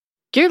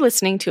You're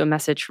listening to a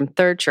message from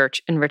Third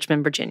Church in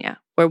Richmond, Virginia,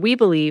 where we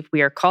believe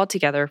we are called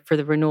together for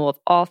the renewal of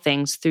all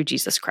things through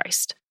Jesus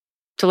Christ.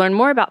 To learn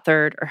more about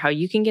Third or how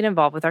you can get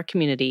involved with our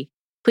community,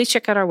 please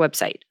check out our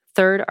website,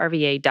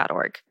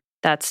 thirdrva.org.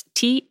 That's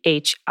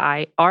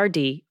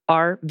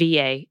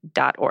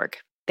THIRDRVA.org.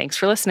 Thanks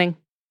for listening.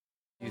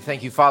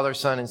 Thank you, Father,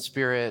 Son, and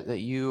Spirit, that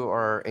you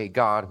are a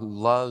God who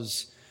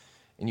loves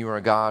and you are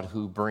a God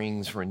who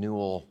brings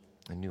renewal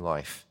and new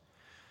life.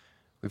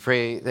 We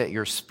pray that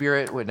your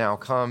Spirit would now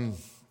come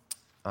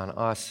on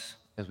us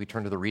as we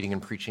turn to the reading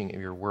and preaching of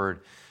your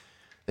word,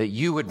 that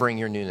you would bring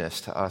your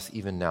newness to us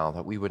even now,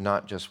 that we would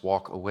not just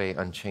walk away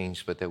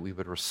unchanged, but that we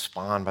would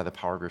respond by the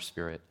power of your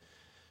Spirit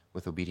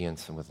with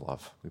obedience and with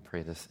love. We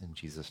pray this in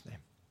Jesus' name.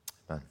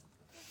 Amen.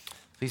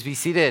 Please be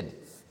seated.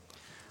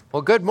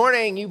 Well, good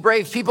morning, you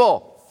brave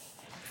people.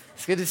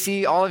 It's good to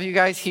see all of you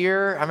guys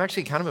here. I'm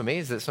actually kind of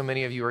amazed that so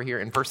many of you are here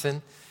in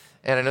person.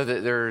 And I know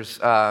that there's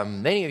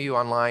many of you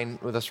online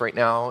with us right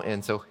now.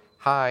 And so,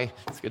 hi.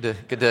 It's good to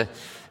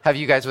have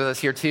you guys with us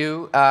here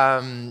too.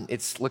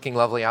 It's looking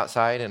lovely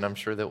outside, and I'm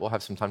sure that we'll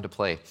have some time to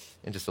play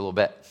in just a little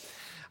bit.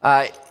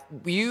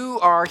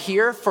 You are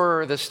here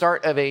for the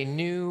start of a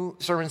new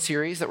sermon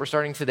series that we're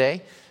starting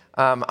today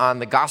on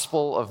the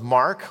Gospel of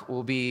Mark.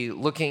 We'll be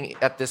looking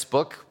at this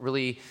book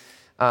really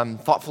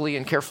thoughtfully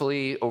and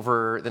carefully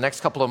over the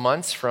next couple of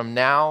months from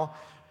now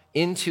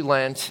into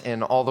Lent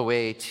and all the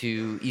way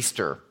to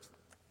Easter.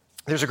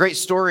 There's a great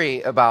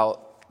story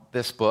about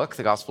this book,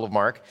 the Gospel of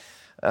Mark,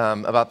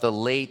 about the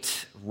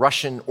late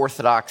Russian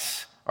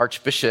Orthodox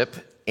Archbishop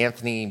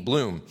Anthony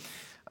Bloom.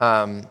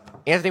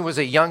 Anthony was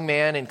a young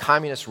man in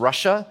communist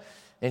Russia,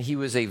 and he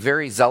was a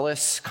very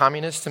zealous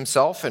communist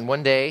himself. And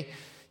one day,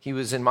 he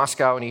was in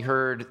Moscow, and he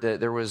heard that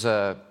there was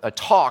a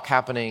talk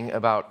happening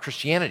about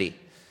Christianity.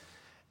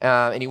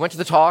 And he went to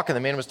the talk, and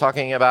the man was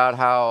talking about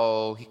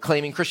how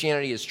claiming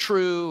Christianity is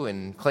true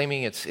and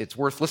claiming it's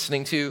worth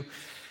listening to.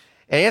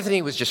 And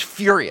Anthony was just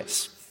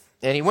furious.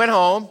 And he went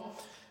home,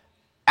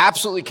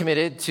 absolutely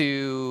committed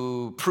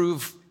to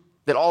prove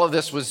that all of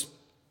this was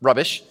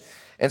rubbish.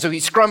 And so he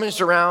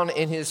scrummaged around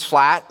in his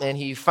flat, and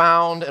he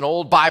found an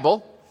old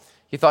Bible.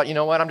 He thought, you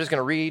know what, I'm just going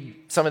to read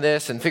some of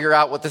this and figure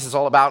out what this is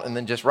all about and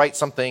then just write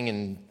something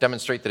and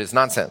demonstrate that it's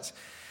nonsense.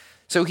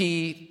 So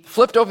he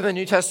flipped open the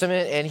New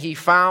Testament, and he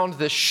found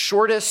the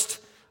shortest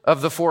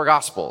of the four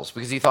Gospels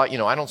because he thought,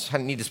 I don't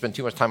need to spend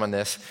too much time on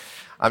this.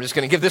 I'm just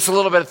going to give this a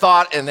little bit of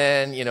thought and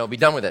then, be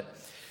done with it.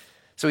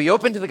 So he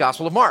opened to the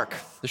Gospel of Mark,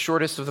 the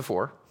shortest of the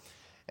four,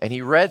 and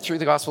he read through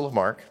the Gospel of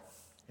Mark,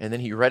 and then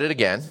he read it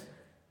again,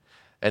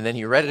 and then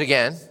he read it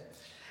again,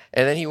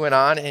 and then he went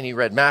on and he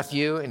read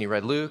Matthew, and he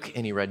read Luke,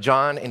 and he read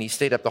John, and he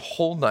stayed up the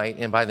whole night,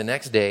 and by the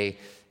next day,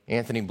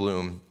 Anthony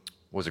Bloom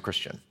was a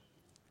Christian.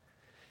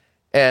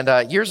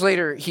 And years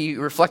later, he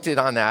reflected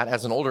on that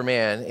as an older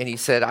man, and he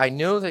said, I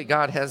know that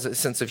God has a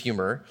sense of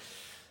humor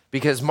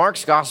because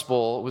Mark's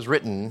gospel was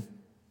written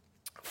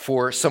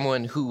for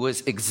someone who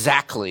was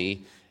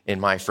exactly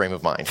in my frame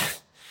of mind.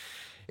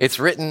 It's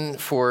written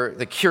for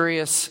the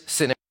curious,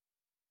 cynical.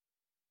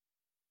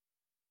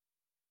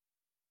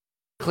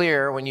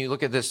 Clear when you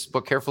look at this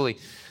book carefully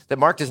that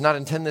Mark does not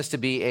intend this to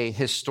be a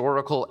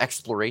historical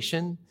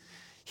exploration.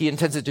 He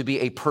intends it to be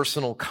a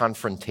personal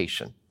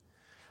confrontation.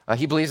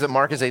 He believes that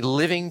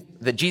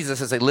that Jesus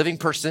is a living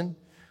person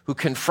who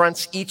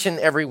confronts each and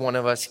every one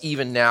of us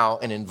even now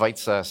and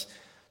invites us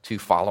to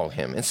follow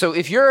him. And so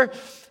if you're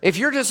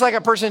just like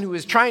a person who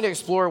is trying to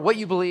explore what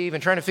you believe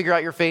and trying to figure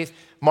out your faith,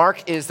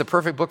 Mark is the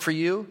perfect book for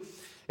you.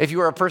 If you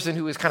are a person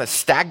who is kind of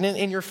stagnant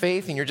in your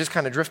faith and you're just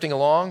kind of drifting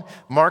along,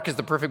 Mark is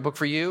the perfect book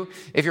for you.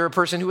 If you're a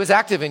person who is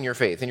active in your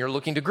faith and you're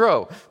looking to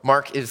grow,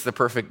 Mark is the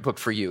perfect book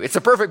for you. It's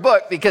a perfect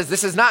book because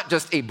this is not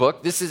just a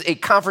book. This is a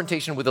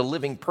confrontation with a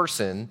living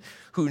person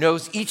who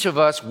knows each of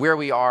us where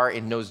we are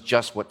and knows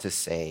just what to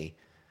say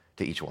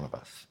to each one of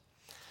us.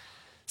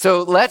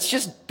 So let's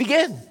just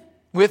begin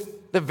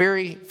with the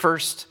very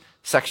first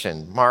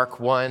section, Mark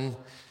 1,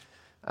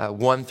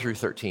 1 through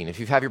 13. If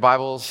you have your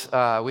Bibles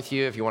with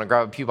you, if you want to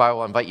grab a pew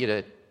Bible, I invite you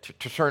to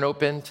turn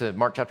open to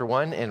Mark chapter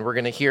 1, and we're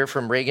going to hear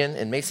from Reagan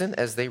and Mason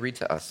as they read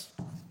to us.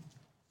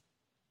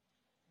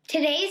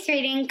 Today's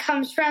reading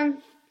comes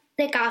from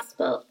the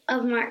Gospel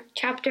of Mark,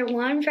 chapter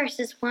 1,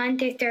 verses 1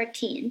 through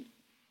 13.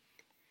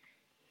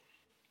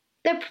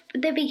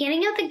 The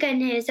beginning of the good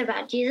news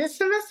about Jesus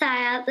the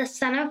Messiah, the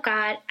Son of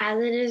God,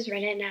 as it is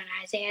written in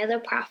Isaiah the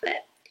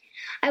prophet.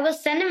 I will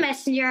send a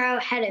messenger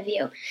ahead of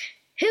you,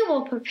 who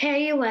will prepare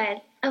your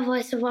way. A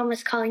voice of one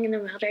was calling in the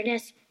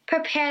wilderness,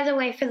 prepare the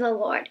way for the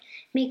Lord,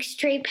 make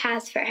straight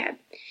paths for him.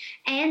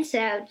 And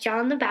so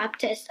John the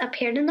Baptist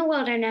appeared in the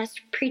wilderness,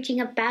 preaching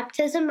a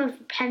baptism of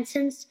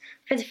repentance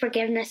for the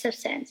forgiveness of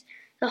sins.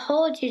 The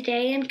whole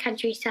Judean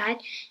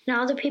countryside and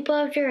all the people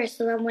of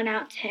Jerusalem went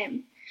out to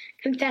him,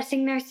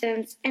 confessing their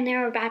sins, and they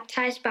were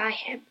baptized by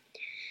him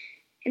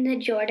in the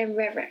Jordan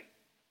River.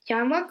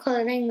 John wore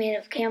clothing made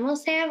of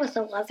camel's hair with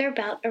a leather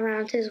belt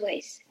around his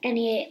waist, and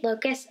he ate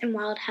locusts and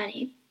wild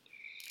honey.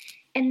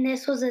 And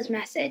this was his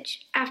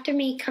message: after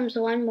me comes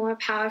one more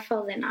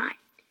powerful than I,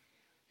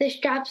 the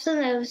straps of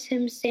those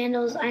whose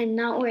sandals I am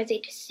not worthy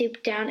to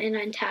stoop down and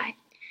untie.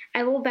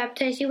 I will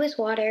baptize you with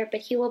water,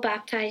 but he will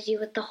baptize you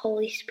with the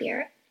Holy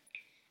Spirit."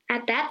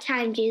 At that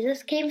time,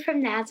 Jesus came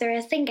from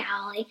Nazareth in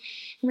Galilee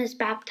and was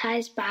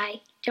baptized by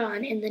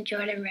John in the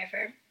Jordan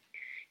River.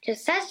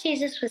 Just as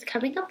Jesus was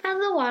coming up out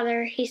of the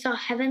water, he saw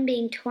heaven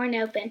being torn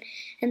open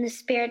and the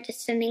Spirit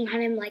descending on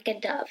him like a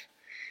dove.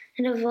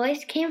 And a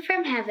voice came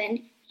from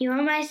heaven, "You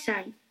are my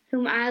Son,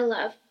 whom I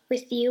love.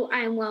 With you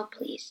I am well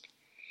pleased."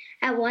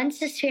 At once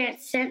the Spirit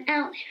sent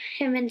out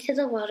him into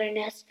the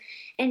wilderness,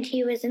 and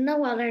he was in the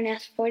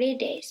wilderness 40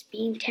 days,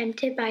 being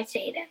tempted by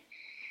Satan.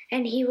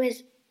 And he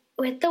was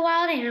with the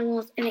wild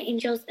animals, and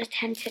angels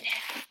attended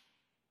him.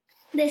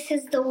 This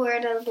is the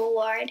word of the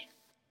Lord.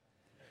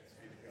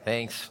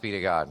 Thanks be to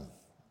God.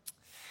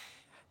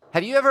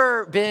 Have you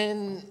ever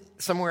been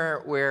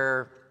somewhere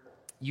where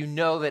you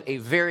know that a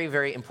very,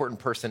 very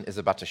important person is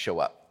about to show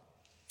up?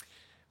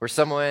 Where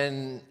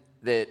someone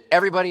that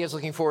everybody is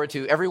looking forward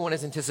to, everyone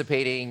is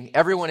anticipating,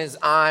 everyone is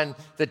on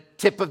the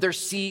tip of their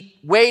seat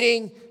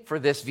waiting for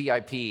this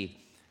VIP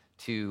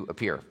to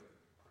appear.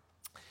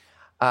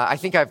 I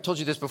think I've told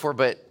you this before,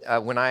 but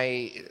when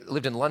I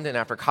lived in London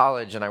after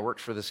college and I worked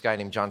for this guy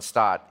named John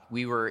Stott,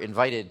 we were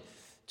invited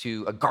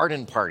to a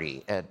garden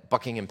party at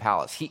Buckingham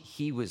Palace.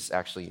 He was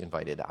actually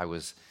invited. I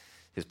was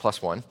his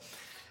plus one.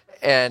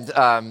 And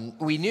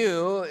we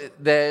knew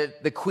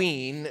that the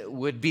Queen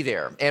would be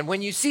there. And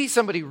when you see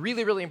somebody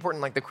really, really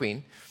important like the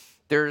Queen,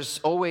 there's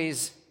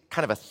always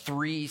kind of a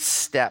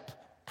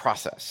 3-step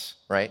process,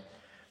 right?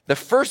 The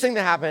first thing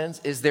that happens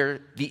is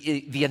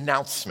the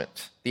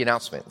announcement. The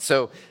announcement.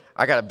 So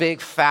I got a big,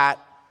 fat,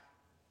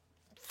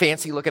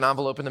 fancy-looking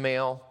envelope in the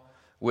mail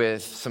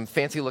with some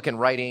fancy-looking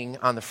writing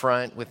on the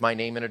front with my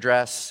name and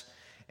address.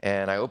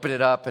 And I open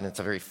it up, and it's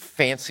a very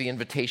fancy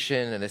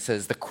invitation, and it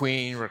says, "The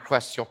Queen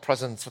requests your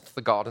presence at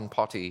the garden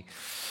party."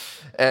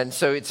 And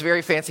so it's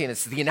very fancy, and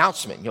it's the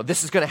announcement. You know,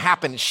 this is going to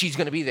happen, and she's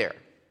going to be there.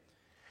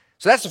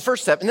 So that's the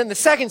first step. And then the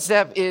second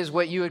step is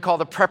what you would call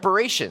the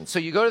preparation. So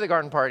you go to the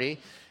garden party,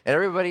 and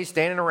everybody's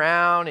standing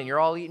around, and you're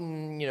all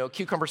eating,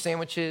 cucumber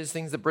sandwiches,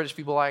 things that British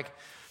people like.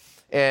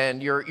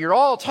 And you're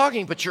all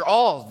talking, but you're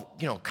all,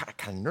 kind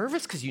of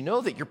nervous because you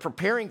know that you're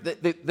preparing.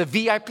 The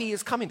VIP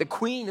is coming. The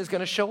Queen is going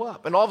to show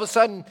up. And all of a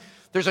sudden,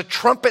 there's a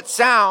trumpet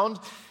sound,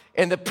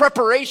 and the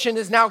preparation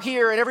is now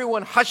here, and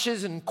everyone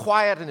hushes and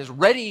quiet and is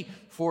ready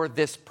for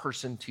this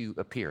person to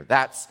appear.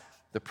 That's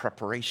the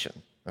preparation,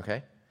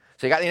 okay?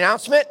 So you got the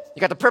announcement,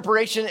 you got the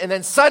preparation, and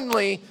then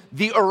suddenly,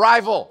 the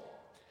arrival.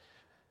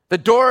 The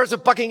doors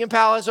of Buckingham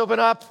Palace open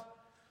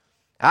up.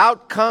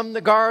 Out come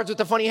the guards with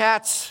the funny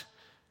hats.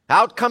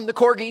 Out come the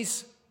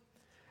corgis,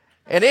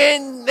 and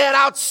in and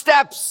out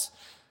steps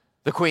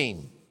the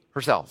Queen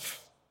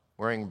herself,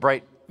 wearing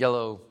bright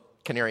yellow,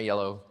 canary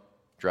yellow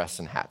dress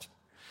and hat,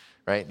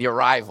 right? The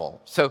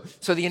arrival. So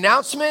the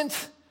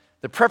announcement,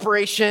 the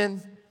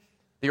preparation,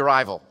 the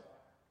arrival.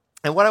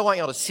 And what I want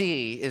y'all to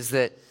see is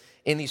that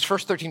in these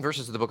first 13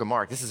 verses of the book of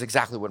Mark, this is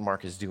exactly what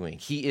Mark is doing.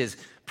 He is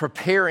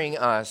preparing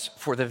us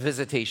for the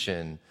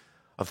visitation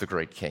of the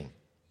great King.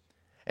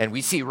 And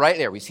we see right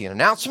there, we see an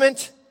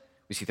announcement,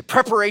 we see the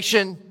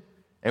preparation,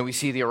 and we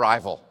see the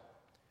arrival.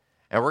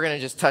 And we're going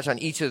to just touch on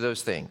each of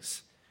those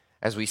things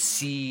as we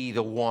see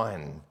the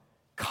one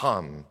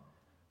come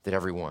that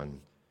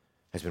everyone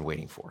has been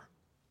waiting for.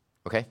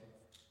 Okay?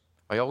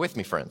 Are y'all with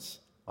me,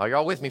 friends? Are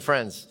y'all with me,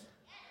 friends?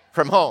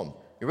 From home.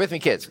 You're with me,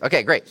 kids?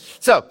 Okay, great.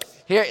 So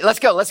here, let's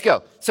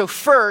go. So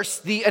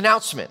first, the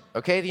announcement,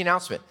 okay? The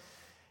announcement.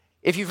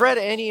 If you've read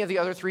any of the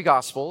other 3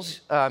 Gospels,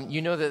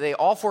 you know that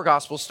all 4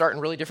 Gospels start in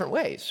really different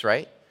ways,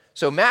 right?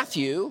 So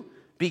Matthew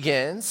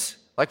begins,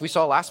 like we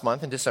saw last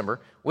month in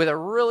December, with a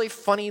really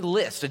funny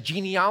list, a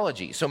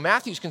genealogy. So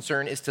Matthew's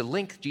concern is to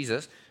link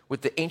Jesus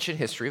with the ancient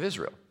history of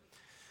Israel.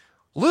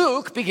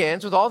 Luke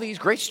begins with all these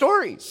great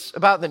stories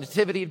about the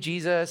nativity of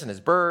Jesus and his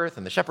birth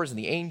and the shepherds and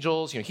the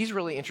angels. He's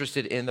really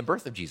interested in the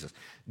birth of Jesus.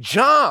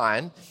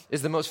 John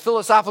is the most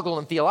philosophical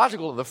and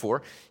theological of the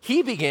 4.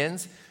 He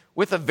begins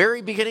with the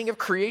very beginning of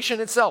creation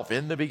itself.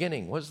 In the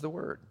beginning was the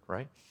Word,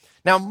 right?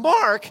 Now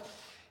Mark,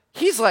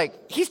 he's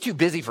too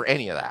busy for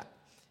any of that.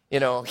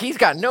 He's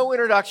got no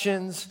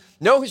introductions,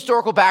 no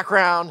historical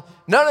background,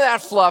 none of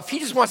that fluff. He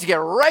just wants to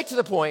get right to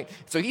the point.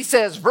 So he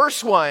says,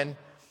 verse 1,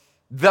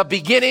 the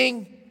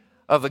beginning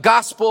of the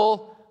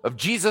gospel of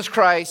Jesus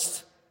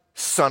Christ,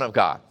 Son of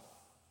God.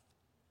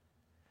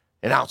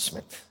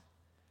 Announcement.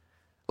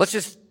 Let's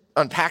just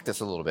unpack this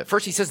a little bit.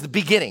 First, he says the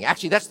beginning.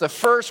 Actually, that's the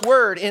first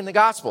word in the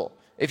gospel.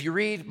 If you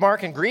read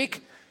Mark in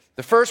Greek,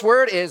 the first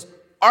word is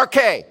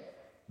arche,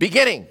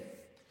 beginning.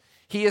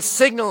 He is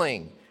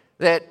signaling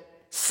that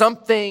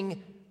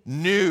something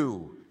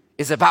new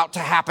is about to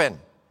happen.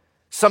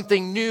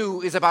 Something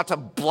new is about to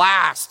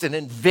blast and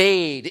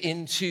invade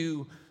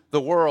into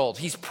the world.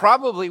 He's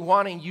probably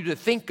wanting you to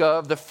think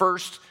of the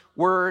first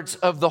words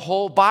of the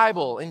whole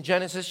Bible in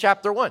Genesis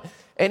chapter 1.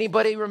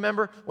 Anybody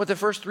remember what the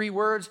first 3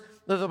 words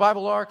of the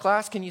Bible are,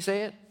 class? Can you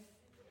say it?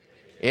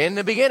 In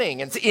the beginning.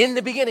 It's in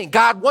the beginning.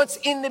 God once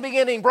in the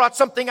beginning brought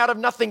something out of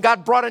nothing.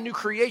 God brought a new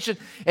creation.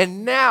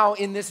 And now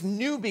in this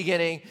new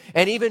beginning,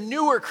 an even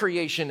newer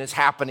creation is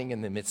happening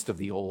in the midst of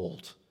the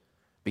old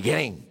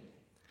beginning.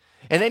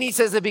 And then he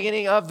says the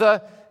beginning of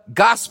the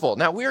gospel.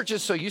 Now we're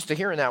just so used to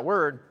hearing that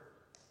word,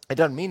 it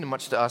doesn't mean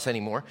much to us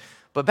anymore.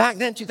 But back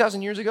then,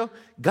 2,000 years ago,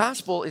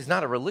 gospel is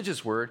not a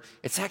religious word.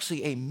 It's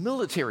actually a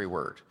military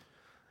word.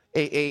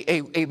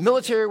 A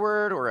military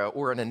word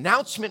or an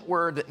announcement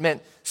word that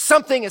meant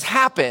something has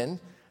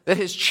happened that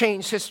has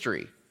changed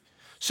history.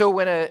 So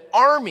when an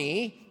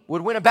army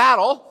would win a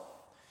battle,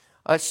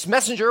 a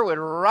messenger would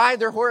ride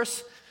their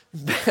horse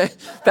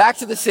back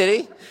to the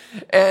city,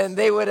 and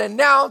they would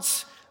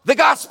announce the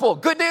gospel,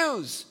 good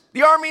news.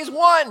 The army has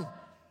won.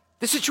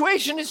 The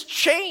situation has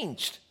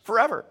changed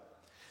forever.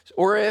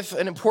 Or if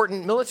an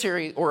important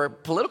military or a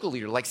political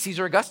leader like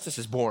Caesar Augustus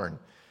is born,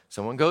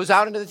 someone goes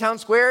out into the town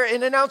square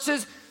and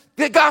announces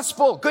the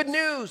gospel, good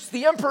news,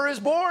 the emperor is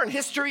born,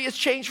 history has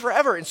changed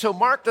forever. And so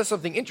Mark does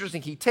something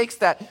interesting. He takes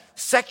that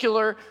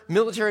secular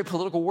military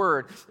political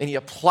word and he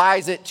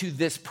applies it to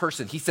this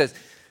person. He says,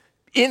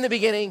 in the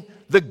beginning,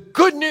 the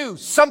good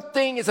news,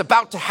 something is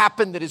about to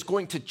happen that is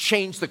going to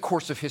change the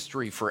course of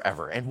history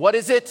forever. And what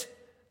is it?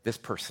 This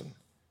person,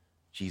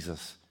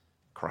 Jesus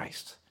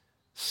Christ,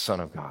 Son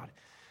of God.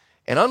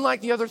 And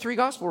unlike the other three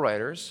gospel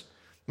writers,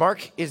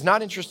 Mark is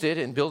not interested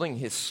in building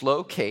his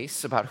slow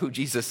case about who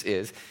Jesus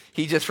is.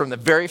 He just, from the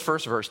very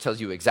first verse,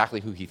 tells you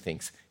exactly who he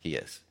thinks he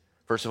is.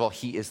 First of all,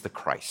 he is the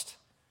Christ.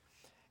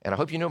 And I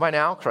hope you know by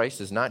now,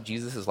 Christ is not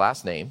Jesus'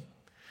 last name.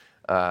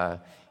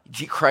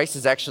 Christ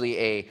is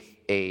actually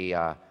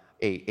a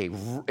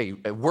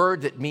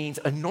word that means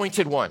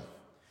anointed one,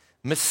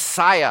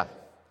 Messiah.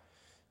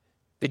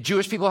 The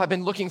Jewish people have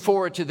been looking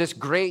forward to this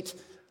great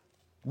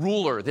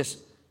ruler,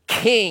 this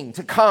king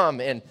to come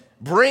and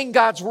bring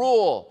God's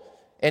rule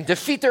and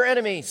defeat their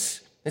enemies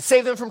and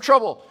save them from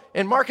trouble.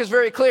 And Mark is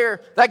very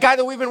clear, that guy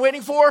that we've been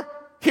waiting for,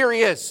 here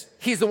he is.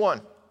 He's the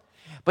one.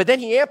 But then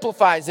he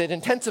amplifies it,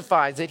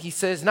 intensifies it. He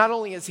says, not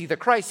only is he the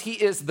Christ, he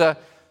is the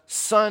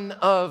Son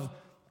of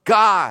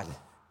God.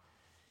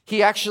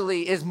 He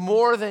actually is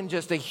more than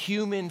just a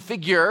human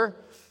figure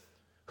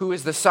who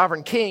is the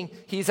sovereign king.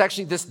 He's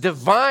actually this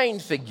divine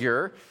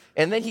figure.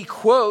 And then he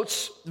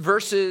quotes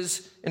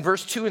verses in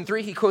verse 2 and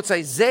 3, he quotes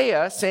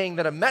Isaiah saying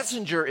that a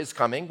messenger is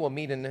coming, we'll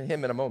meet him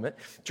in a moment,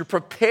 to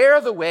prepare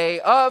the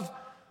way of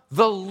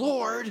the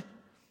Lord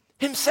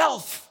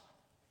himself.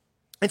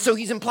 And so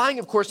he's implying,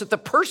 of course, that the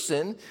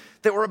person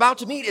that we're about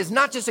to meet is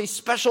not just a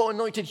special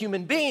anointed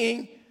human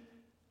being,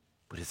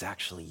 but is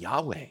actually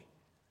Yahweh.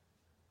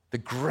 The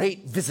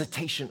great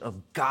visitation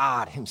of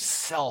God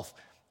himself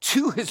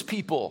to his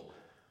people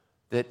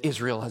that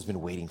Israel has been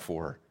waiting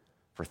for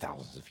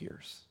thousands of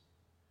years.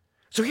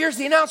 So here's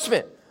the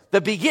announcement. The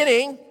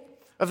beginning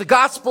of the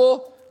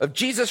gospel of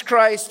Jesus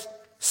Christ,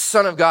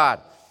 Son of God.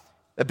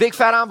 A big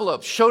fat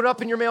envelope showed up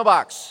in your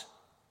mailbox.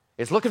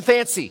 It's looking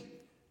fancy.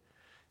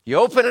 You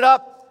open it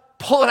up,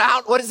 pull it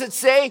out. What does it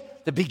say?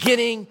 The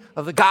beginning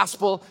of the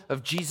gospel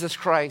of Jesus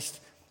Christ,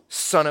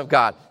 Son of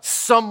God.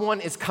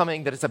 Someone is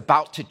coming that is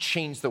about to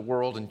change the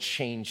world and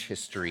change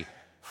history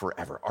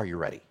forever. Are you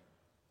ready?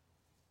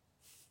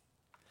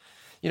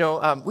 You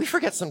know, we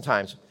forget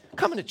sometimes,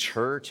 coming to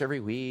church every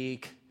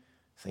week,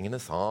 singing the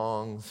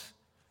songs,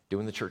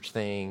 doing the church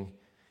thing.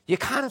 You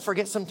kind of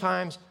forget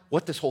sometimes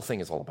what this whole thing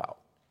is all about.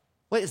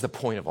 What is the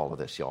point of all of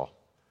this, y'all?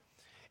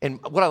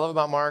 And what I love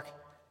about Mark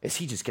is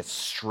he just gets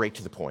straight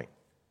to the point.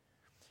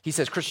 He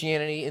says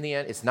Christianity, in the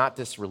end, it's not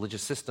this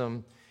religious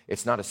system.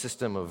 It's not a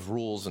system of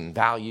rules and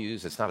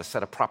values. It's not a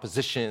set of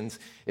propositions.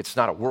 It's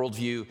not a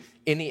worldview.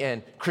 In the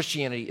end,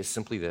 Christianity is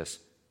simply this: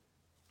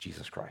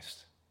 Jesus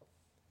Christ.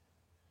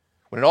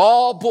 When it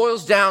all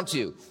boils down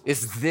to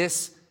is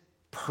this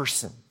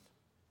person,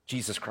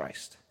 Jesus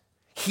Christ.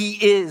 He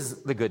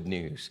is the good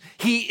news.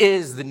 He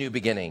is the new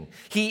beginning.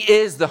 He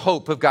is the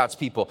hope of God's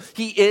people.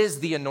 He is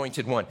the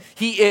anointed one.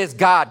 He is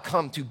God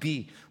come to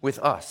be with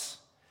us.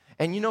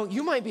 And you know,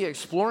 you might be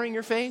exploring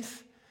your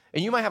faith,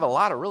 and you might have a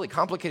lot of really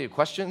complicated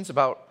questions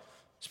about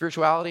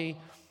spirituality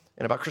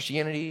and about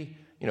Christianity,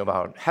 you know,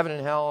 about heaven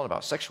and hell, and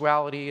about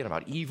sexuality, and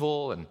about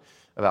evil, and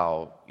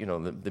about, you know,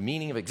 the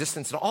meaning of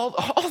existence, and all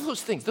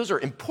those things. Those are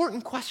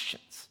important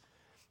questions.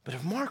 But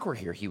if Mark were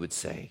here, he would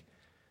say,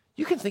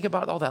 you can think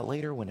about all that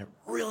later. When it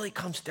really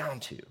comes down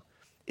to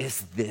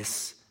is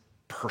this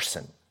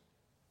person,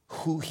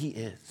 who he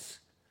is,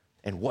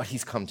 and what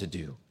he's come to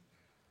do.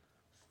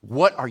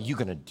 What are you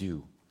going to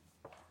do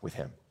with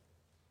him?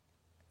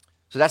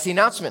 So that's the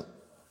announcement.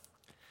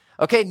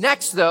 Okay,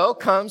 next, though,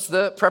 comes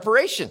the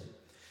preparation.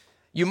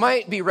 You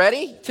might be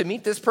ready to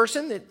meet this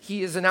person that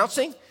he is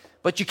announcing,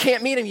 but you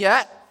can't meet him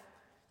yet.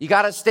 You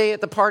got to stay at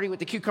the party with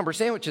the cucumber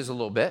sandwiches a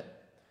little bit.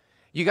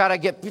 You got to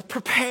get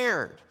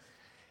prepared.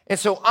 And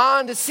so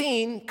on the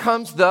scene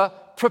comes the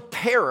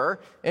preparer.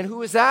 And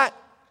who is that?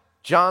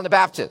 John the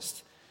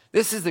Baptist.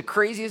 This is the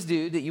craziest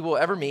dude that you will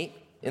ever meet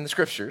in the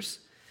scriptures.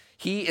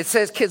 It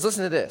says, kids,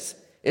 listen to this.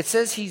 It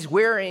says he's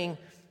wearing,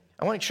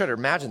 I want you to try to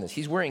imagine this.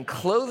 He's wearing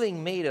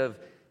clothing made of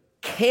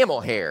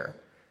camel hair,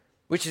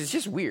 which is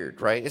just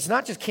weird, right? It's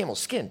not just camel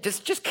skin,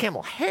 just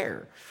camel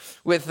hair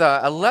with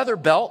a leather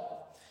belt,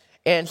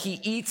 and he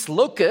eats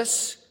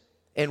locusts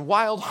and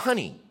wild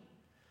honey.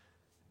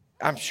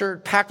 I'm sure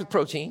packed with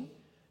protein,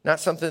 not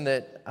something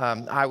that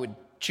I would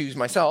choose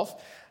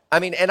myself. I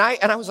mean, and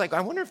I was like,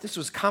 I wonder if this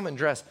was common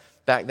dress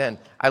back then.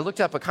 I looked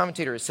up a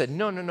commentator and said,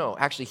 no.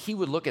 Actually, he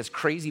would look as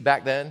crazy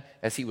back then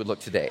as he would look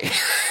today.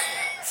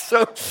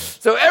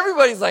 So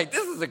everybody's like,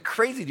 this is a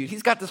crazy dude.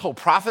 He's got this whole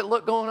prophet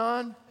look going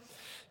on.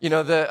 You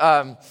know,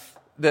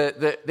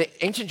 the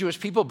ancient Jewish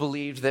people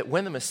believed that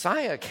when the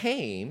Messiah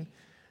came,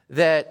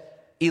 that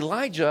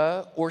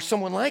Elijah or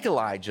someone like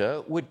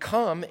Elijah would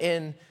come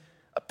and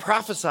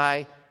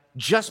prophesy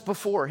just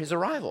before his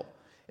arrival.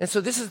 And so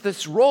this is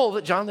this role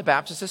that John the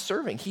Baptist is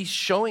serving. He's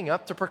showing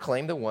up to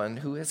proclaim the one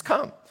who has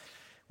come.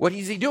 What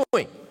is he doing?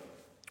 Well,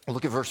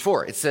 look at verse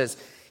 4. It says,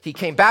 he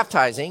came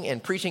baptizing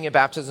and preaching a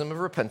baptism of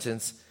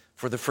repentance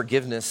for the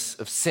forgiveness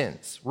of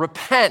sins.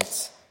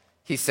 Repent,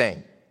 he's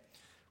saying.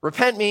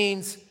 Repent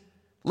means,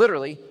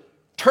 literally,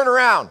 turn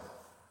around.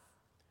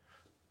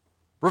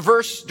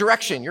 Reverse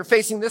direction. You're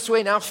facing this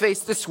way, now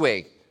face this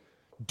way.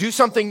 Do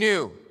something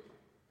new.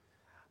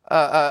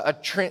 A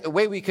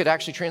way we could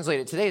actually translate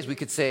it today is we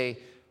could say,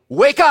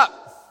 wake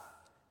up.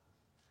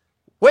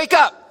 Wake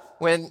up.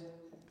 When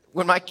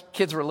my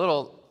kids were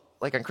little,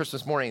 like on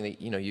Christmas morning,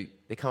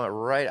 they come up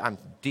right, I'm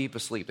deep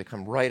asleep. They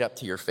come right up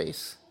to your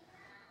face.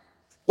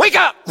 Wake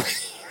up.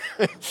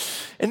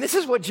 And this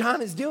is what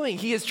John is doing.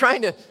 He is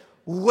trying to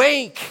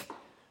wake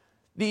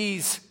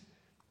these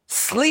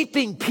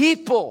sleeping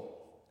people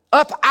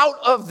up out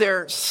of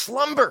their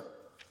slumber,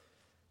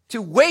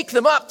 to wake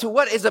them up to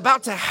what is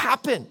about to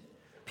happen.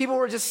 People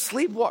were just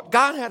sleepwalking.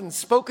 God hadn't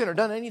spoken or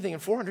done anything in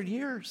 400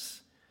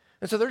 years.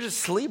 And so they're just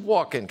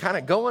sleepwalking, kind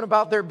of going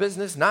about their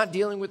business, not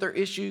dealing with their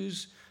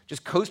issues,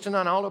 just coasting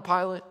on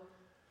autopilot.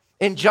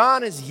 And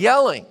John is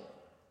yelling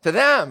to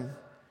them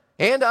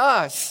and to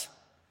us,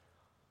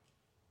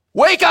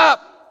 wake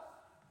up!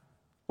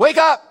 Wake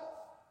up!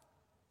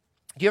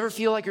 Do you ever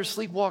feel like you're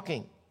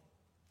sleepwalking?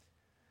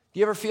 Do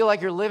you ever feel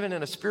like you're living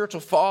in a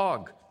spiritual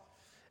fog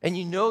and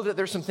you know that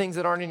there's some things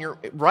that aren't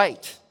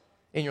right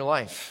in your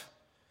life?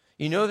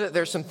 You know that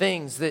there's some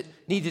things that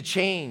need to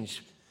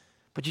change,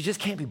 but you just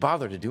can't be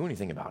bothered to do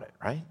anything about it,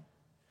 right?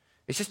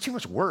 It's just too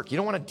much work. You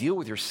don't want to deal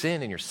with your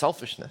sin and your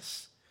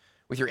selfishness,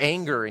 with your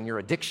anger and your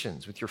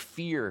addictions, with your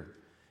fear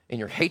and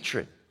your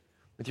hatred,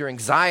 with your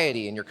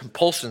anxiety and your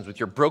compulsions, with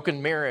your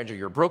broken marriage or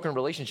your broken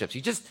relationships.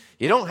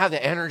 You don't have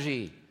the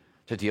energy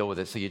to deal with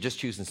it, so you just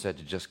choose instead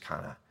to just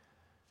kind of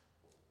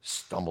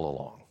stumble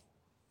along.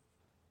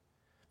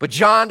 But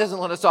John doesn't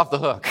let us off the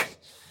hook.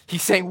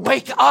 He's saying,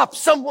 wake up,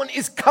 someone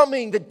is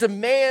coming that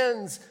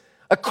demands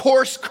a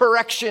course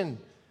correction,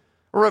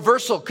 a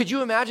reversal. Could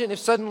you imagine if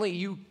suddenly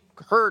you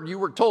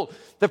were told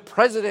the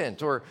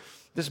president or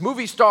this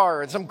movie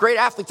star and some great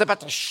athlete's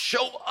about to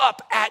show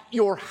up at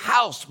your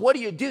house? What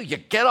do? You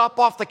get up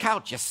off the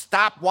couch, you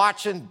stop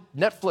watching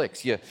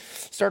Netflix, you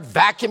start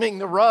vacuuming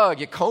the rug,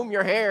 you comb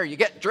your hair, you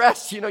get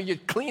dressed, you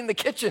clean the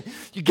kitchen,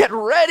 you get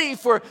ready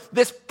for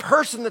this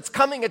person that's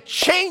coming. A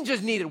change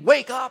is needed.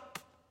 Wake up.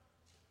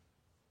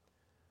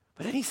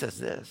 But then he says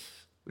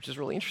this, which is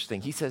really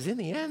interesting. He says, in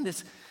the end,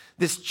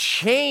 this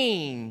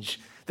change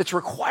that's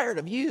required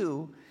of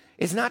you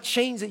is not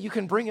change that you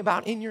can bring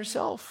about in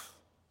yourself.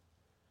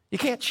 You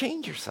can't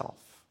change yourself.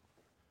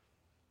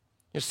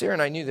 Sarah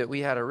and I knew that we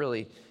had a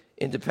really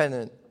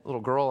independent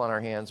little girl on our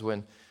hands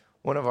when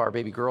one of our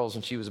baby girls,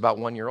 when she was about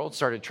 1 year old,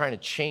 started trying to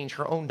change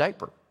her own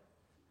diaper.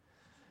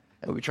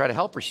 And we tried to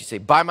help her. She'd say,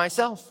 by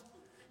myself.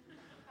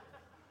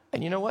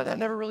 And you know what? That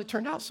never really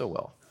turned out so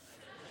well.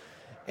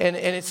 And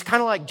it's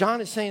kind of like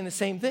John is saying the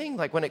same thing.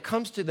 Like when it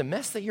comes to the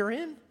mess that you're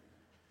in,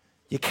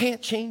 you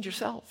can't change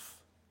yourself.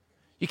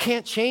 You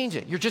can't change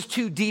it. You're just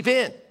too deep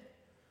in.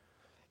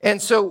 And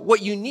so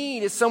what you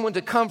need is someone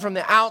to come from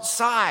the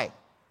outside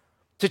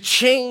to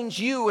change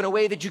you in a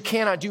way that you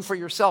cannot do for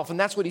yourself. And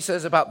that's what he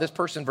says about this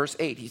person, verse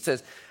 8. He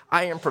says,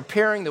 I am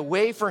preparing the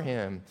way for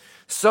him.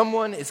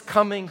 Someone is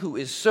coming who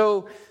is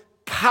so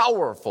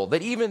powerful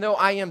that even though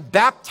I am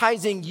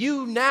baptizing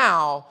you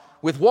now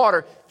with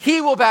water,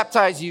 he will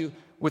baptize you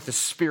with the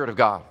Spirit of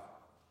God.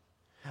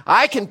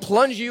 I can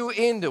plunge you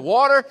into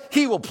water.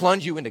 He will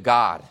plunge you into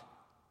God.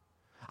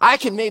 I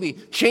can maybe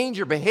change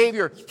your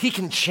behavior. He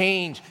can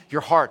change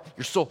your heart,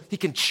 your soul. He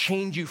can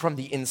change you from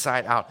the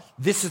inside out.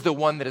 This is the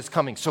one that is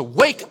coming. So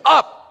wake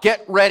up,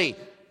 get ready,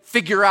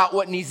 figure out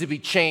what needs to be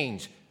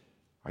changed.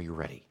 Are you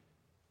ready?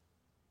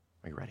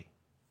 Are you ready?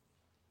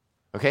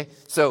 Okay,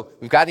 so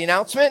we've got the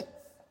announcement.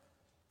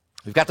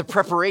 We've got the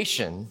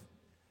preparation.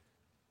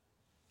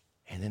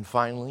 And then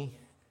finally,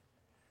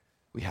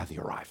 we have the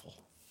arrival.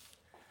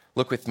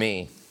 Look with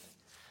me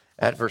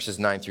at verses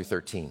 9 through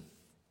 13.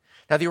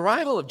 Now, the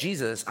arrival of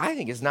Jesus, I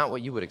think, is not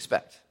what you would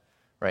expect,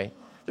 right?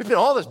 There's been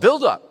all this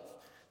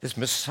buildup, this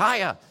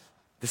Messiah,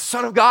 the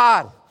Son of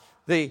God,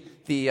 the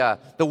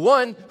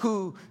one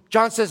who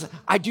John says,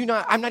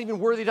 I'm not even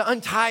worthy to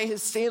untie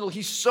his sandal.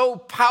 He's so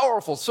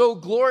powerful, so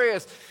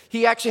glorious.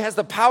 He actually has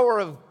the power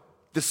of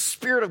the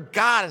Spirit of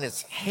God in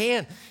his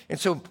hand. And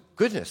so,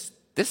 goodness,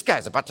 this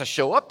guy's about to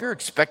show up. You're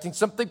expecting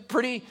something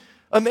pretty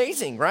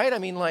amazing, right? I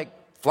mean, like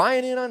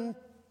flying in on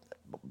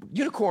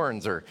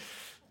unicorns or,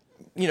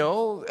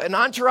 an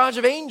entourage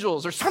of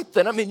angels or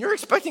something. I mean, you're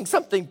expecting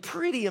something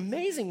pretty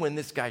amazing when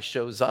this guy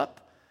shows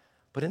up.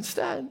 But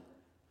instead,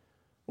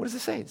 what does it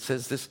say? It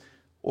says this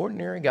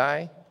ordinary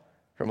guy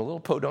from a little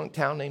podunk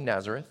town named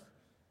Nazareth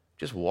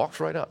just walks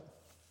right up.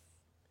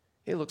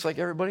 He looks like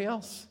everybody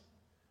else.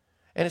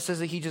 And it says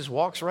that he just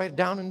walks right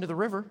down into the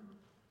river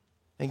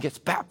and gets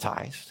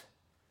baptized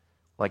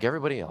like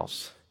everybody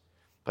else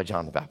by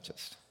John the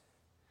Baptist.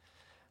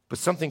 But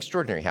something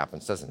extraordinary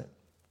happens, doesn't it?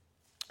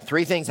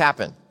 3 things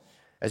happen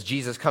as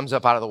Jesus comes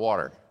up out of the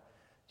water.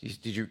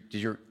 Did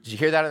you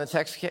hear that in the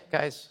text,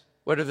 guys?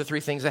 What are the 3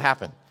 things that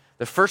happen?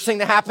 The first thing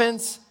that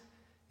happens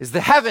is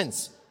the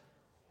heavens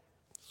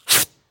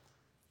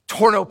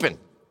torn open.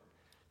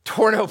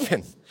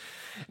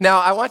 Now,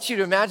 I want you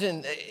to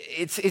imagine,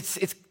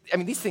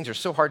 these things are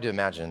so hard to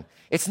imagine.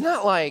 It's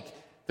not like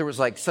there was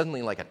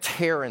suddenly a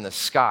tear in the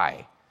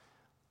sky.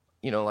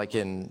 Like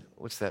in,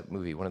 what's that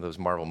movie? One of those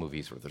Marvel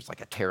movies where there's a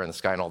tear in the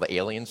sky and all the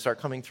aliens start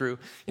coming through.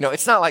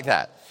 It's not like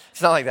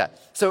that.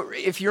 So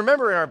if you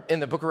remember in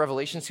the Book of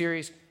Revelation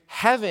series,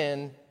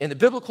 heaven, in the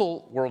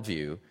biblical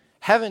worldview,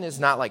 heaven is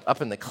not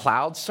up in the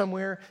clouds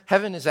somewhere.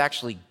 Heaven is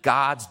actually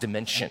God's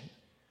dimension.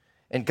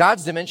 And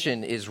God's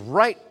dimension is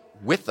right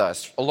with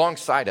us,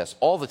 alongside us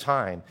all the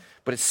time,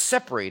 but it's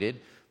separated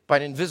by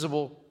an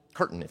invisible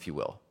curtain, if you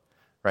will,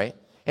 right?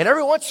 And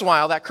every once in a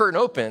while, that curtain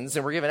opens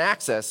and we're given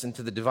access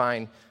into the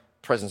divine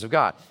presence of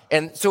God.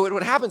 And so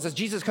what happens as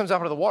Jesus comes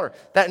out of the water,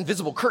 that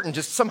invisible curtain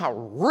just somehow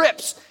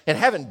rips and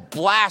heaven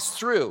blasts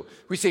through.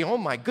 We say, oh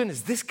my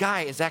goodness, this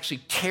guy is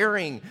actually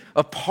tearing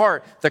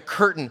apart the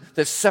curtain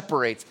that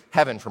separates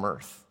heaven from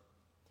earth.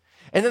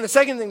 And then the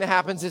second thing that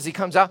happens as he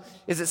comes out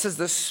is it says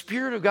the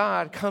Spirit of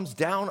God comes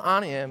down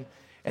on him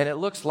and it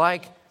looks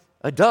like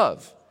a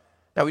dove.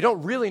 Now, we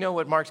don't really know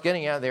what Mark's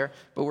getting at there,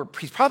 but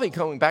he's probably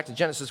going back to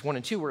Genesis 1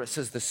 and 2 where it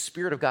says the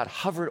Spirit of God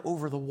hovered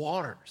over the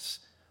waters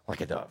like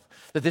a dove.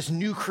 That this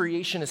new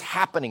creation is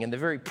happening and the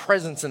very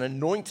presence and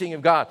anointing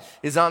of God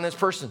is on this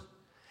person.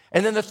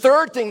 And then the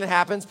third thing that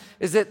happens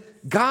is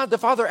that God the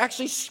Father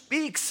actually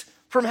speaks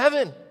from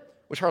heaven,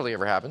 which hardly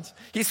ever happens.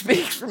 He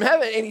speaks from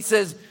heaven and he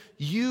says,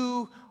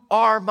 "You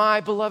are my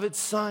beloved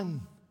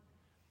Son.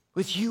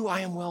 With you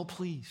I am well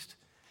pleased."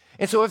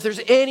 And so if there's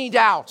any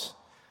doubt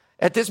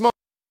at this moment,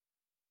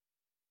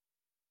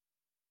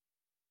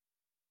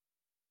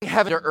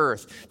 heaven to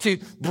earth, to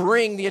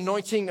bring the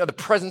anointing of the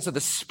presence of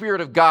the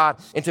Spirit of God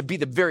and to be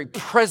the very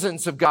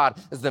presence of God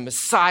as the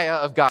Messiah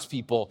of God's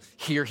people,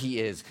 here he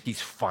is.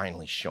 He's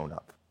finally shown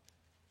up.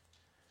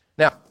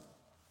 Now,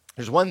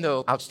 there's one,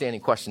 though,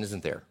 outstanding question,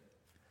 isn't there?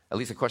 At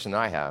least a question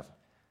that I have.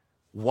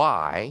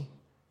 Why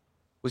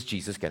was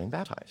Jesus getting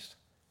baptized?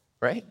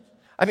 Right?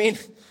 I mean,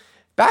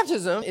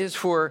 baptism is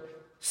for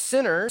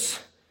sinners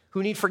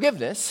who need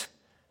forgiveness,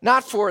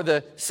 not for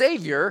the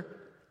Savior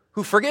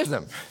who forgives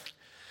them.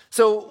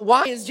 So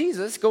why is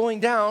Jesus going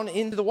down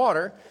into the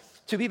water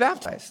to be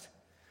baptized?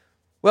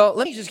 Well,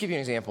 let me just give you an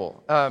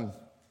example.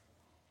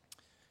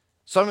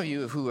 Some of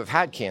you who have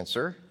had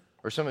cancer,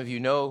 or some of you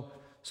know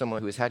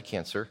someone who has had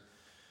cancer,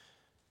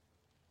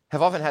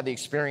 have often had the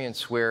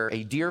experience where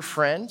a dear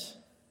friend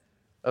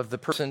of the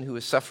person who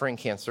is suffering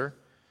cancer,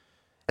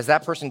 as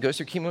that person goes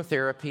through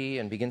chemotherapy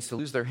and begins to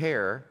lose their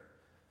hair,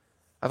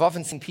 I've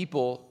often seen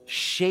people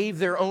shave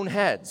their own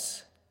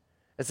heads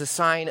as a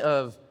sign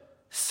of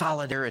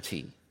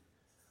solidarity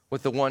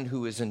with the one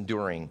who is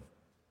enduring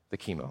the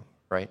chemo,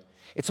 right?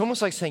 It's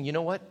almost like saying, you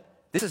know what?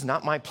 This is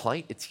not my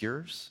plight, it's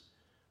yours.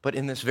 But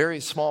in this very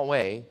small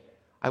way,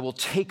 I will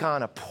take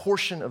on a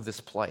portion of this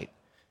plight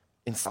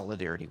in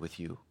solidarity with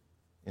you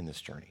in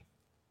this journey.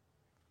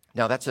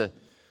 Now, that's an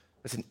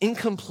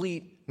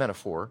incomplete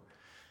metaphor,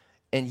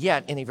 and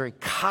yet in a very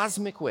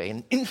cosmic way,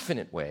 an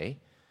infinite way,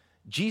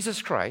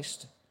 Jesus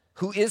Christ,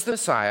 who is the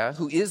Messiah,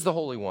 who is the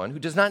Holy One, who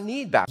does not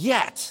need baptism,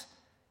 yet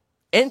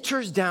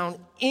enters down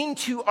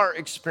into our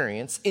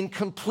experience in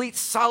complete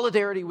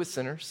solidarity with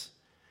sinners,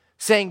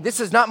 saying,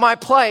 this is not my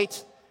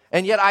plight,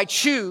 and yet I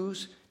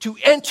choose to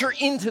enter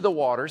into the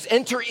waters,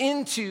 enter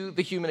into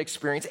the human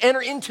experience,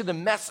 enter into the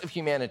mess of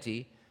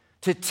humanity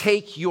to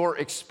take your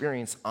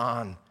experience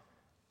on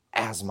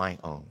as my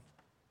own.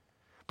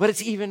 But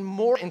it's even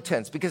more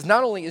intense because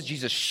not only is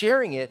Jesus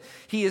sharing it,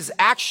 he is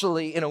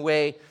actually, in a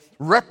way,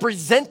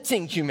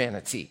 representing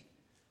humanity,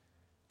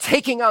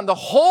 taking on the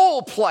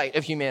whole plight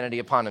of humanity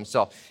upon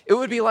himself. It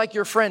would be like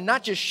your friend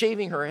not just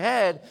shaving her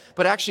head,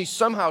 but actually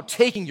somehow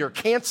taking your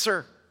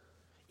cancer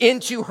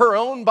into her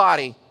own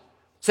body,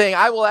 saying,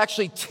 I will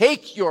actually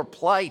take your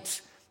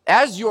plight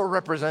as your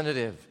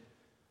representative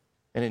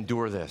and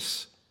endure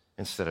this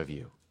instead of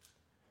you.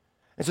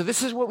 And so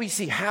this is what we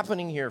see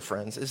happening here,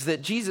 friends, is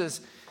that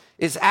Jesus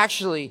is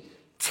actually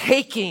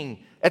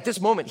taking, at this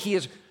moment, he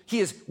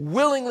is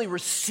willingly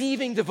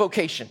receiving the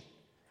vocation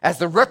as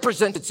the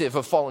representative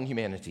of fallen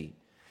humanity,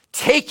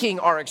 taking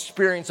our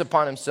experience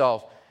upon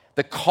himself,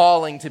 the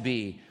calling to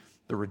be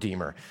the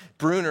Redeemer.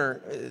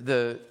 Bruner,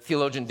 the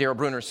theologian Darrell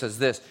Bruner says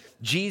this: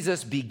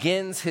 Jesus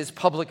begins his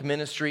public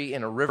ministry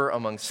in a river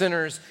among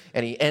sinners,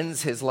 and he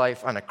ends his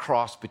life on a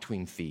cross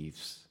between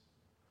thieves.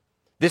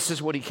 This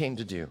is what he came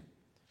to do,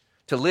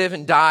 to live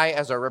and die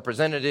as our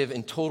representative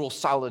in total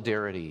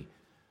solidarity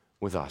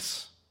with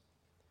us.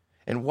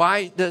 And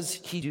why does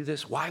he do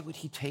this? Why would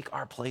he take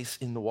our place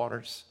in the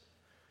waters?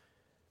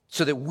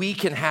 So that we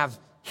can have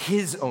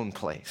his own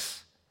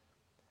place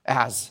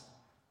as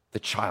the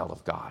child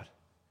of God.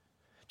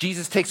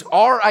 Jesus takes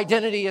our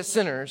identity as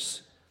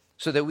sinners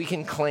so that we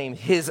can claim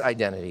his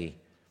identity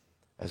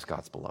as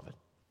God's beloved.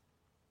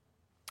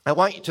 I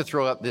want you to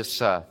throw up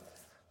this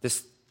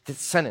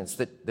sentence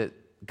that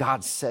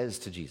God says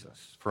to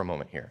Jesus for a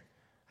moment here.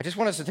 I just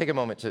want us to take a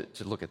moment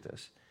to look at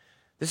this.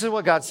 This is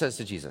what God says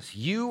to Jesus: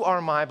 "You are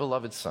my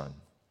beloved son.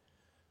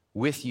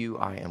 With you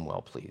I am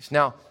well pleased."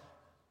 Now,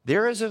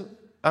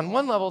 on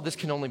one level, this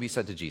can only be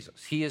said to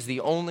Jesus. He is the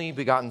only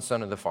begotten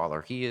Son of the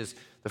Father. He is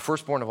the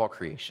firstborn of all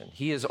creation.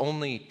 He is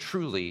only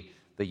truly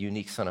the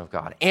unique Son of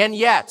God. And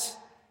yet,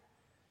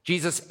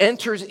 Jesus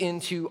enters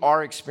into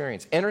our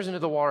experience, enters into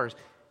the waters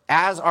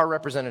as our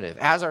representative,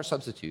 as our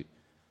substitute,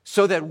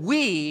 so that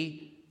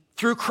we,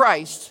 through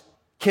Christ,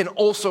 can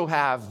also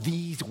have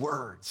these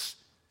words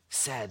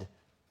said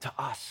to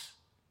us: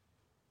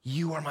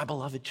 "You are my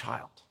beloved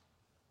child.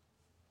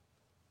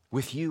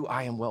 With you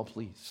I am well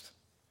pleased."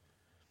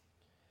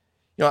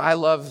 You know, I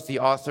love the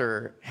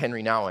author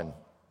Henry Nouwen,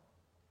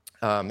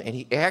 and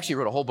he actually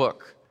wrote a whole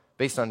book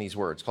based on these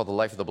words called The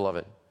Life of the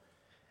Beloved.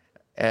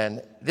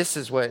 And this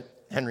is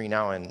what Henry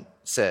Nouwen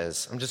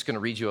says. I'm just going to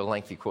read you a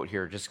lengthy quote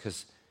here just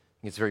because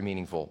it's very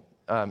meaningful.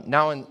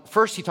 Nouwen,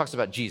 first he talks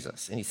about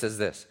Jesus, and he says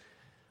this: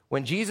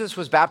 "When Jesus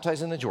was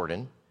baptized in the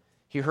Jordan,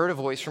 he heard a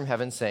voice from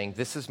heaven saying,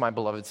 'This is my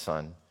beloved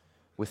Son,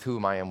 with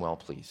whom I am well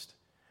pleased.'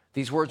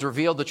 These words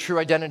revealed the true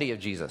identity of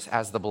Jesus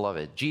as the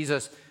beloved.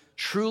 Jesus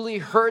truly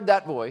heard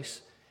that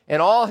voice,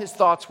 and all his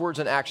thoughts, words,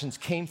 and actions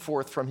came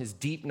forth from his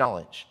deep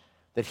knowledge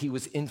that he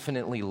was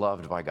infinitely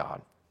loved by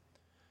God."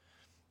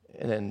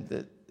 And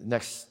then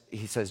next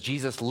he says,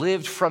 Jesus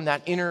lived from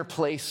that inner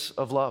place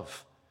of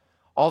love.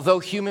 Although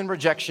human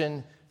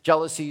rejection,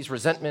 jealousies,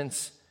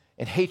 resentments,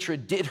 and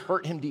hatred did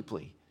hurt him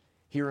deeply,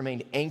 he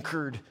remained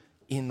anchored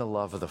in the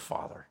love of the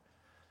Father.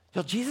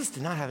 You know, Jesus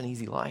did not have an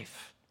easy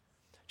life.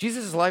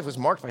 Jesus' life was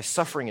marked by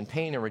suffering and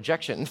pain and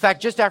rejection. In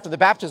fact, just after the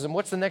baptism,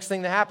 what's the next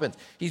thing that happens?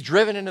 He's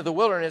driven into the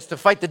wilderness to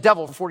fight the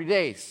devil for 40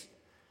 days.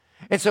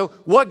 And so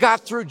what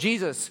got through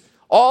Jesus,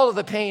 all of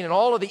the pain and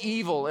all of the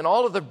evil and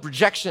all of the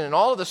rejection and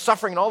all of the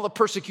suffering and all the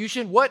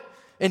persecution, what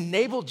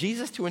enabled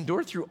Jesus to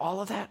endure through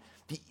all of that?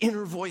 The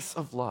inner voice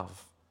of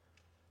love.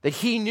 That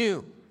he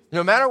knew,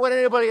 no matter what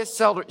anybody has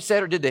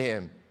said or did to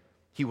him,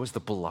 he was the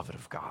beloved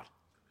of God.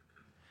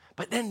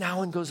 But then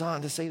Nouwen goes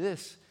on to say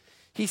this.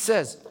 He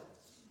says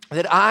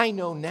that I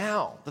know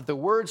now that the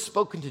words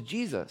spoken to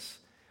Jesus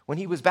when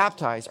he was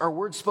baptized are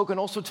words spoken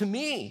also to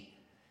me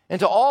and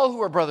to all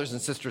who are brothers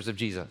and sisters of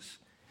Jesus.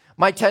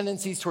 My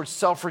tendencies towards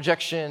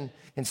self-rejection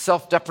and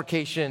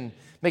self-deprecation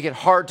make it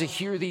hard to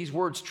hear these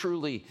words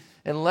truly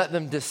and let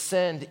them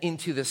descend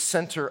into the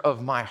center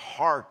of my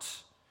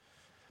heart.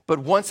 But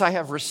once I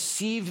have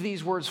received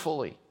these words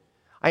fully,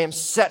 I am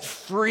set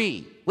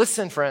free.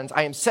 Listen, friends,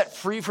 I am set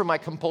free from my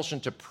compulsion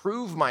to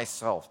prove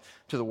myself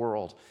to the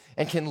world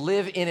and can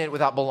live in it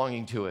without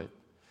belonging to it.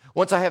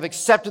 Once I have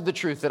accepted the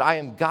truth that I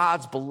am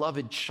God's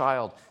beloved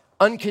child,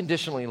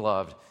 unconditionally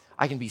loved,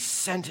 I can be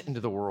sent into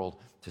the world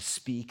to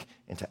speak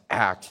and to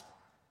act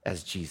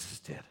as Jesus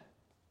did.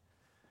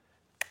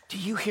 Do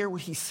you hear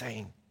what he's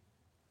saying?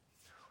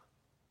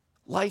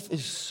 Life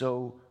is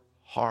so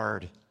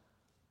hard.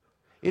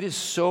 It is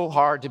so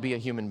hard to be a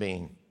human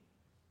being.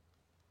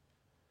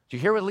 Do you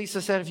hear what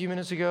Lisa said a few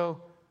minutes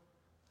ago?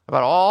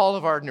 About all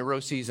of our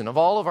neuroses and of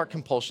all of our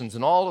compulsions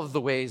and all of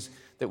the ways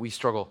that we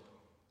struggle.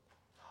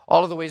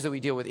 All of the ways that we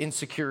deal with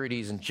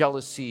insecurities and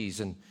jealousies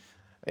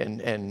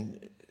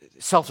and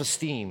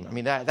self-esteem. I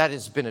mean, that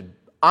has been an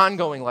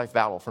ongoing life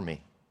battle for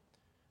me.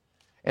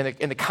 And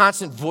the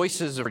constant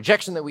voices of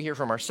rejection that we hear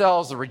from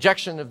ourselves, the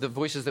rejection of the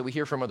voices that we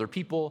hear from other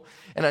people.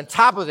 And on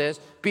top of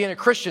this, being a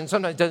Christian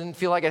sometimes doesn't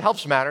feel like it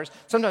helps matters.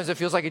 Sometimes it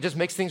feels like it just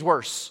makes things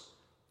worse.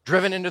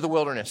 Driven into the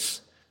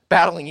wilderness,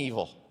 battling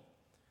evil.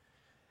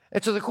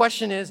 And so the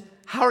question is,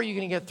 how are you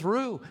going to get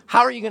through?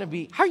 How are you going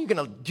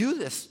to do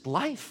this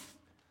life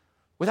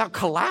without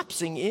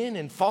collapsing in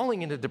and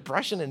falling into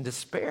depression and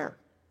despair?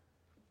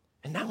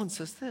 And Nouwen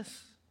says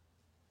this: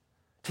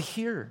 to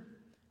hear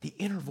the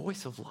inner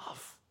voice of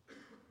love,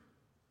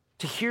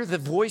 to hear the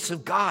voice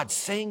of God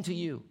saying to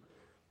you,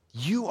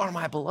 you are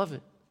my beloved.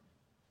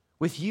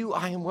 With you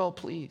I am well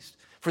pleased.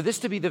 For this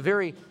to be the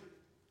very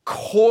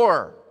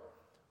core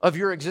of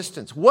your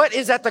existence. What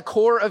is at the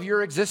core of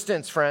your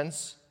existence,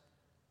 friends?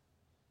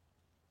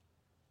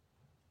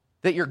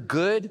 That you're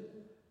good,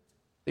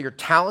 that you're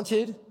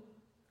talented,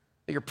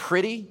 that you're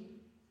pretty,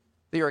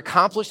 that you're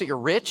accomplished, that you're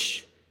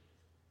rich,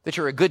 that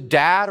you're a good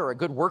dad or a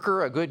good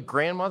worker, a good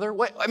grandmother.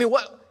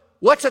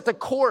 What's at the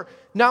core?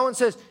 Nouwen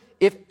says,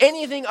 if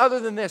anything other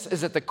than this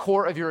is at the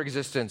core of your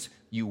existence,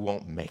 you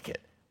won't make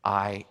it.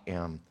 I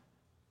am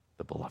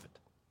the beloved.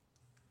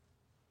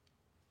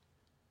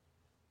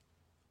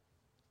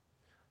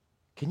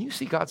 Can you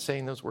see God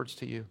saying those words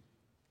to you?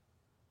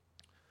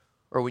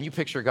 Or when you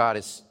picture God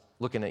as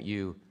looking at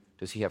you,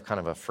 does he have kind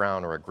of a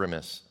frown or a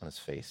grimace on his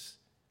face?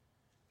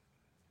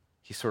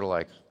 He's sort of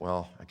like,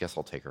 well, I guess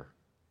I'll take her.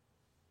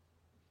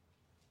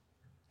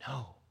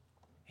 No.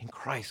 In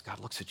Christ, God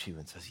looks at you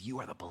and says, you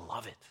are the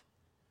beloved.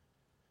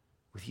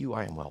 With you,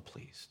 I am well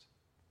pleased.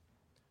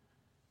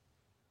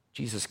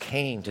 Jesus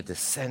came to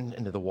descend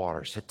into the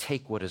waters, to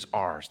take what is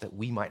ours, that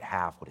we might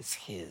have what is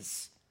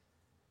his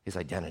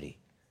identity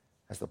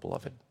as the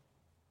beloved.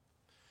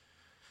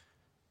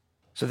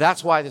 So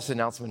that's why this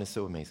announcement is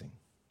so amazing,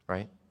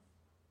 right?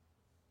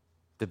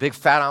 The big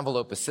fat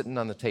envelope is sitting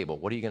on the table.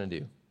 What are you going to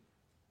do?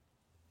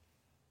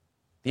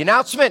 The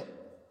announcement,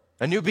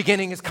 a new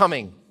beginning is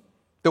coming.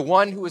 The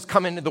one who has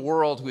come into the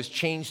world, who has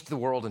changed the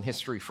world and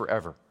history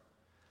forever.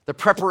 The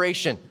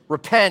preparation,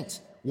 repent,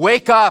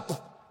 wake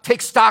up,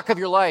 take stock of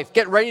your life,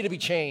 get ready to be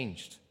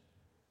changed.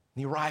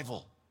 The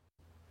arrival,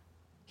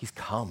 he's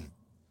come.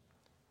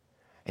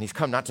 And he's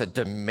come not to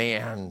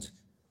demand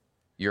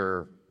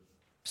your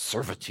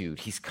servitude.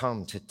 He's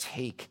come to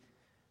take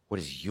what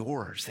is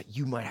yours, that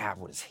you might have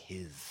what is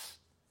his,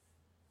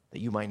 that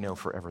you might know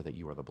forever that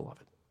you are the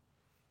beloved.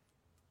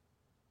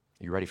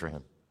 Are you ready for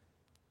him?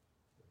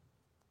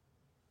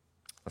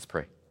 Let's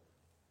pray.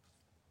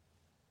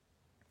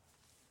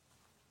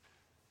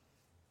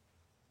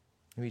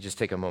 Maybe just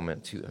take a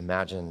moment to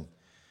imagine,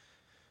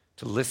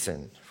 to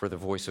listen for the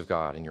voice of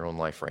God in your own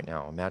life right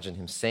now. Imagine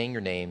him saying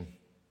your name.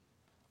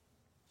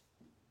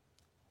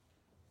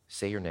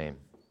 Say your name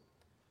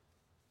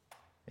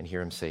and hear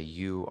him say,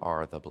 you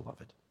are the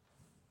beloved.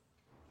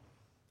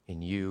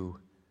 In you,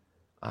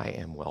 I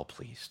am well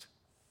pleased.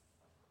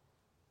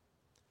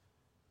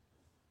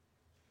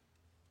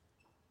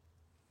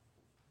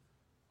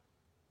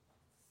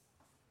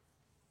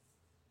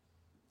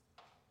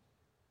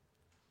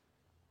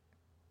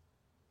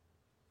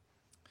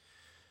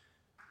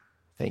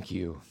 Thank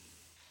you,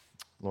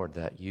 Lord,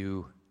 that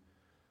you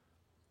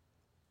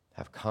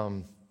have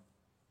come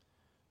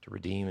to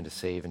redeem and to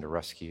save and to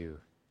rescue.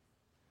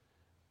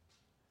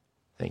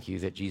 Thank you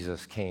that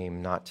Jesus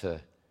came not to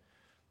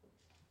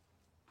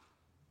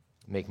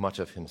make much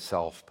of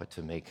himself, but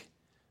to make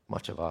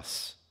much of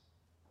us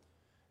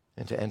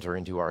and to enter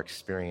into our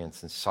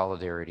experience in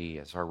solidarity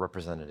as our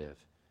representative,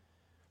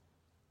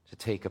 to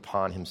take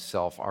upon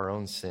himself our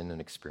own sin and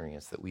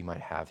experience that we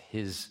might have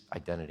his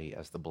identity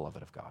as the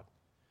beloved of God.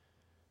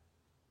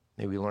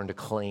 May we learn to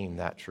claim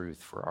that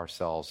truth for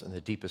ourselves in the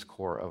deepest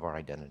core of our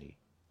identity.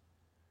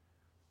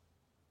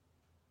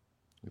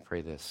 We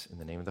pray this in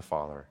the name of the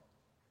Father,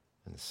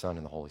 and the Son,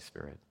 and the Holy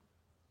Spirit.